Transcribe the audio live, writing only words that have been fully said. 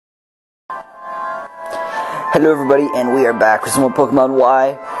Hello everybody, and we are back with some more Pokemon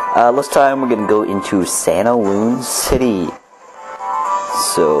Y. This time we're going to go into Santalune City.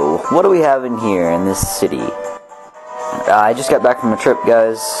 So, what do we have in here in this city? I just got back from a trip,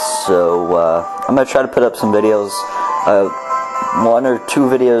 guys, so I'm going to try to put up some videos. 1 or 2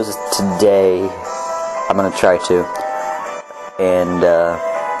 videos today. I'm going to try to. And,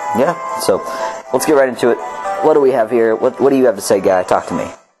 yeah, so let's get right into it. What do we have here? What do you have to say, guy? Talk to me.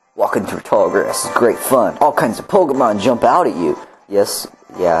 Walking through tall grass is great fun. All kinds of Pokemon jump out at you. Yes,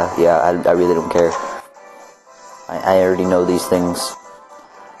 yeah, I really don't care. I already know these things.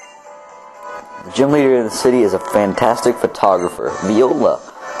 The gym leader in the city is a fantastic photographer, Viola.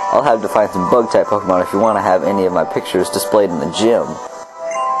 I'll have to find some bug-type Pokemon if you want to have any of my pictures displayed in the gym.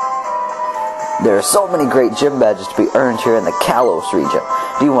 There are so many great gym badges to be earned here in the Kalos region.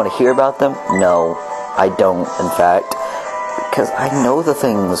 Do you want to hear about them? No, I don't, in fact. Because I know the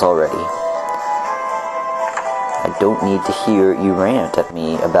things already. I don't need to hear you rant at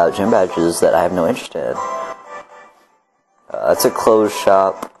me about gym badges that I have no interest in. It's a closed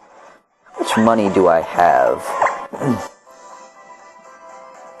shop. How much money do I have?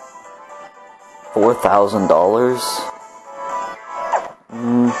 $4,000?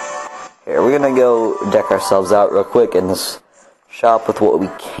 Here, we're gonna go deck ourselves out real quick in this shop with what we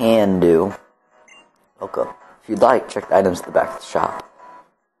can do. Okay. If you'd like, check the items at the back of the shop.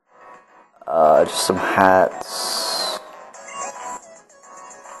 Just some hats.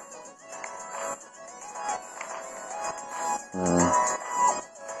 I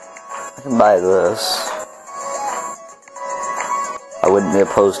can buy this. I wouldn't be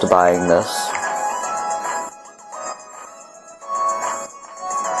opposed to buying this.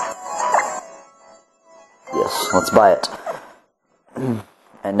 Yes, let's buy it.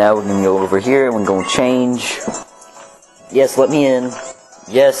 And now we're going to go over here and we're going to change. Yes, let me in.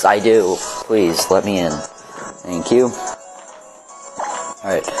 Yes, I do. Please, let me in. Thank you.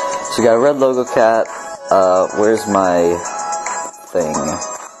 Alright, so we got a red logo cat. Where's my thing?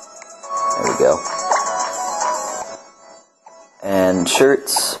 There we go. And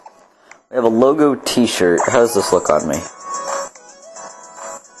shirts. We have a logo t-shirt. How does this look on me?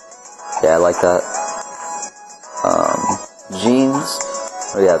 Yeah, I like that. Jeans.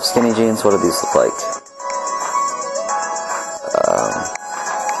 Oh yeah, skinny jeans. What do these look like?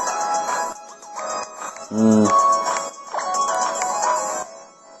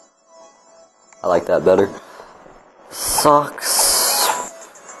 I like that better. Socks.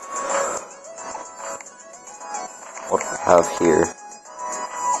 What do I have here?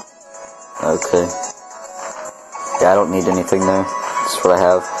 Okay. Yeah, I don't need anything there. That's what I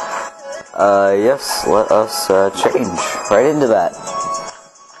have. Yes, let us change right into that.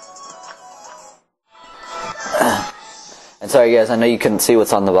 And sorry guys, I know you couldn't see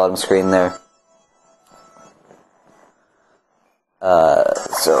what's on the bottom screen there.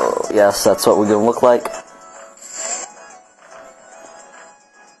 So, yes, that's what we're gonna look like.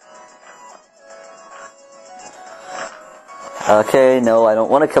 Okay, no, I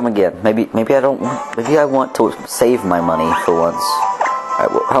don't want to come again. Maybe I don't want, maybe I want to save my money for once. Alright,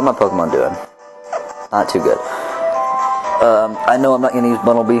 well, how are my Pokemon doing? Not too good. I know I'm not gonna use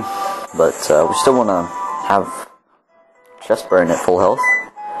Bunnelby, but, we still wanna have Chest Burn at full health.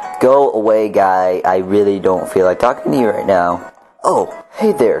 Go away, guy. I really don't feel like talking to you right now. Oh,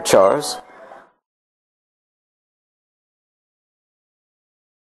 hey there, Charles.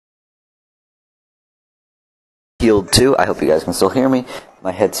 Healed too. I hope you guys can still hear me.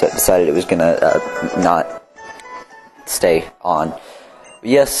 My headset decided it was gonna not stay on.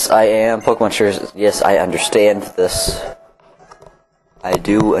 Yes, I am. Pokemon shares. Yes, I understand this. I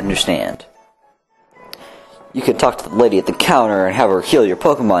do understand. You can talk to the lady at the counter and have her heal your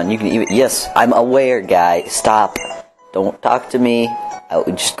Pokemon. You can even... Yes, I'm aware, guy. Stop. Don't talk to me.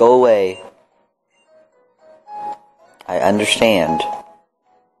 Just go away. I understand.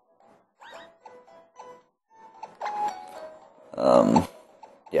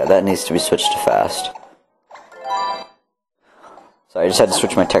 Yeah, that needs to be switched to fast. Sorry, I just had to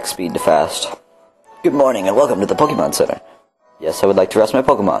switch my text speed to fast. Good morning and welcome to the Pokemon Center. Yes, I would like to rest my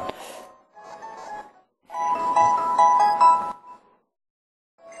Pokemon.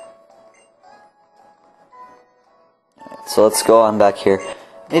 So let's go on back here.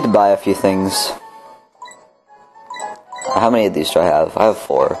 I need to buy a few things. How many of these do I have? I have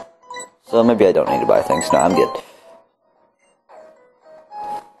 4. So maybe I don't need to buy things. No, I'm good.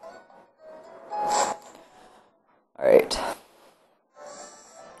 Alright.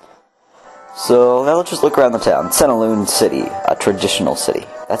 So now let's just look around the town. Santalune City, a traditional city.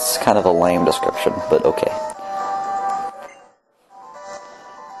 That's kind of a lame description, but okay.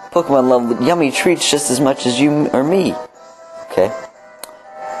 Pokemon love yummy treats just as much as you or me. Okay.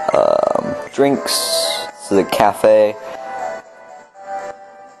 Drinks. This is a cafe.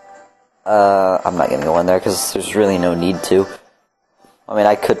 I'm not gonna go in there because there's really no need to. I mean,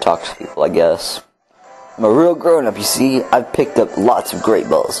 I could talk to people, I guess. I'm a real grown-up, you see. I've picked up lots of great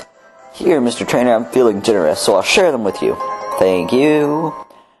balls. Here, Mr. Trainer, I'm feeling generous, so I'll share them with you. Thank you.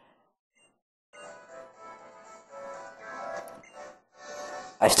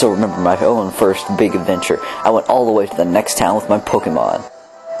 I still remember my own first big adventure. I went all the way to the next town with my Pokemon.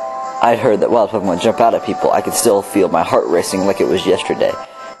 I'd heard that wild Pokemon jump out at people. I could still feel my heart racing like it was yesterday.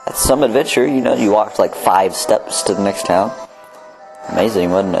 That's some adventure, you know. You walked like 5 steps to the next town. Amazing,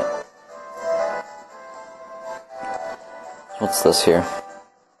 wasn't it? What's this here?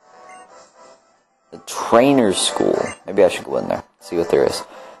 The trainer's school. Maybe I should go in there, see what there is.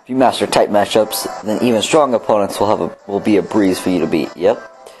 If you master type matchups, then even strong opponents will be a breeze for you to beat. Yep.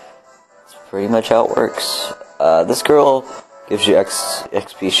 That's pretty much how it works. This girl gives you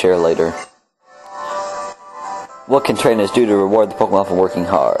XP share later. What can trainers do to reward the Pokemon for working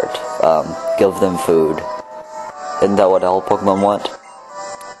hard? Give them food. Isn't that what all Pokemon want?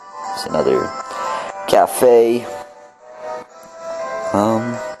 It's another cafe.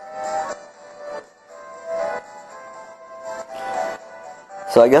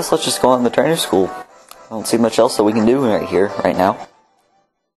 So I guess let's just go on the trainer school. I don't see much else that we can do right here, right now.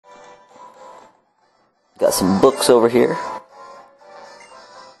 Got some books over here.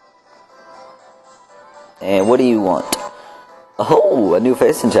 And what do you want? Oh, a new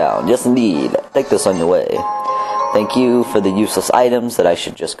face in town. Yes, indeed. Take this on your way. Thank you for the useless items that I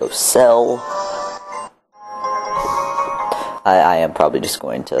should just go sell. I am probably just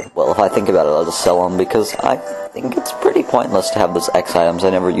going to, well, if I think about it, I'll just sell them, because I think it's pretty pointless to have those X items. I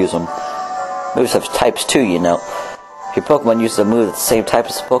never use them. Moves have types too, you know. If your Pokemon uses a move that's the same type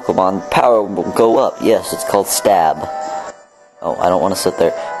as the Pokemon, power will go up. Yes, it's called Stab. Oh, I don't want to sit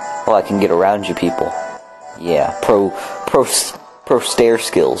there. Oh, I can get around you people. Yeah, pro stair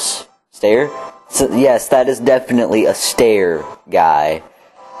skills. Stair? So, yes, that is definitely a stair guy.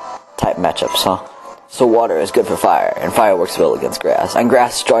 Type matchups, huh? So water is good for fire, and fire works well against grass, and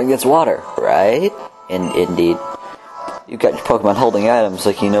grass is strong against water, right? Indeed. You've got your Pokemon holding items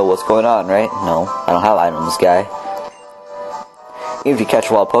like you know what's going on, right? No, I don't have items, guy. Even if you catch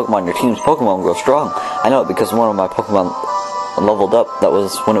a wild Pokemon, your team's Pokemon will grow strong. I know it because one of my Pokemon leveled up. That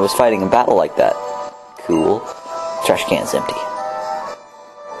was when it was fighting in battle like that. Cool. Trash can's empty.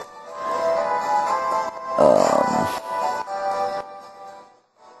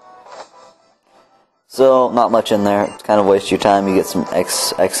 So, not much in there. It's kind of waste your time. You get some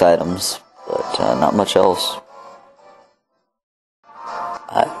X items, but not much else.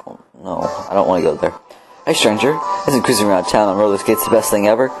 I don't know. I don't want to go there. Hey, stranger. Isn't cruising around town on roller skates the best thing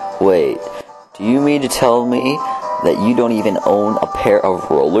ever? Wait. Do you mean to tell me that you don't even own a pair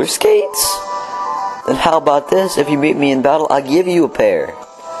of roller skates? Then how about this? If you meet me in battle, I'll give you a pair.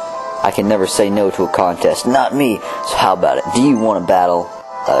 I can never say no to a contest. Not me. So how about it? Do you want to battle?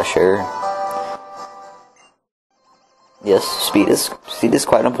 Sure. Yes, speed is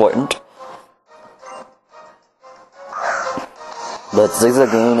quite important. But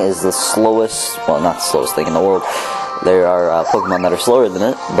Zigzagoon is the slowest, well, not the slowest thing in the world. There are Pokemon that are slower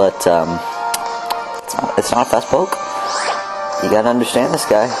than it, but it's not a fast poke. You gotta understand this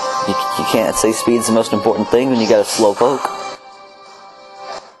guy. You can't say speed's the most important thing when you got a slow poke.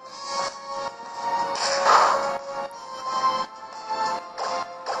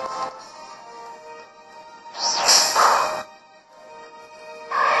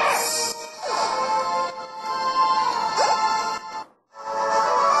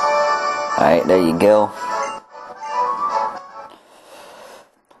 Alright, there you go.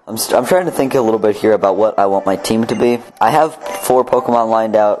 I'm trying to think a little bit here about what I want my team to be. I have 4 Pokemon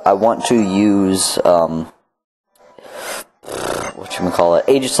lined out. I want to use, whatchamacallit,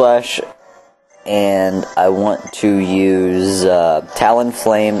 Aegislash, and I want to use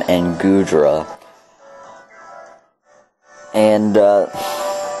Talonflame and Goodra. And,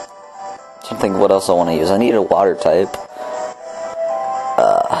 something, what else I want to use? I need a water type.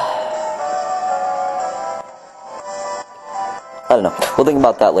 I don't know. We'll think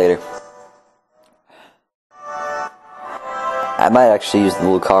about that later. I might actually use the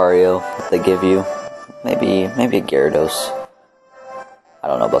Lucario that they give you. Maybe a Gyarados. I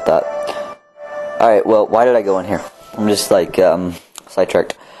don't know about that. Alright, well, why did I go in here? I'm just like,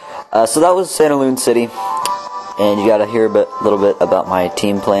 sidetracked. So that was Santalune City. And you gotta hear a little bit about my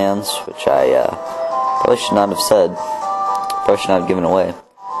team plans, which I probably should not have said. Probably should not have given away.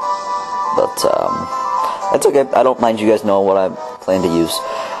 But, that's okay. I don't mind you guys knowing what I plan to use.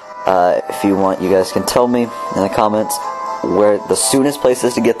 If you want, you guys can tell me in the comments where the soonest place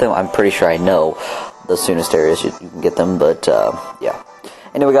is to get them. I'm pretty sure I know the soonest areas you can get them, but yeah.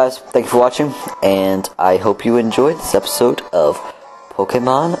 Anyway, guys, thank you for watching, and I hope you enjoyed this episode of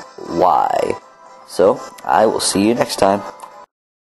Pokemon Y. So, I will see you next time.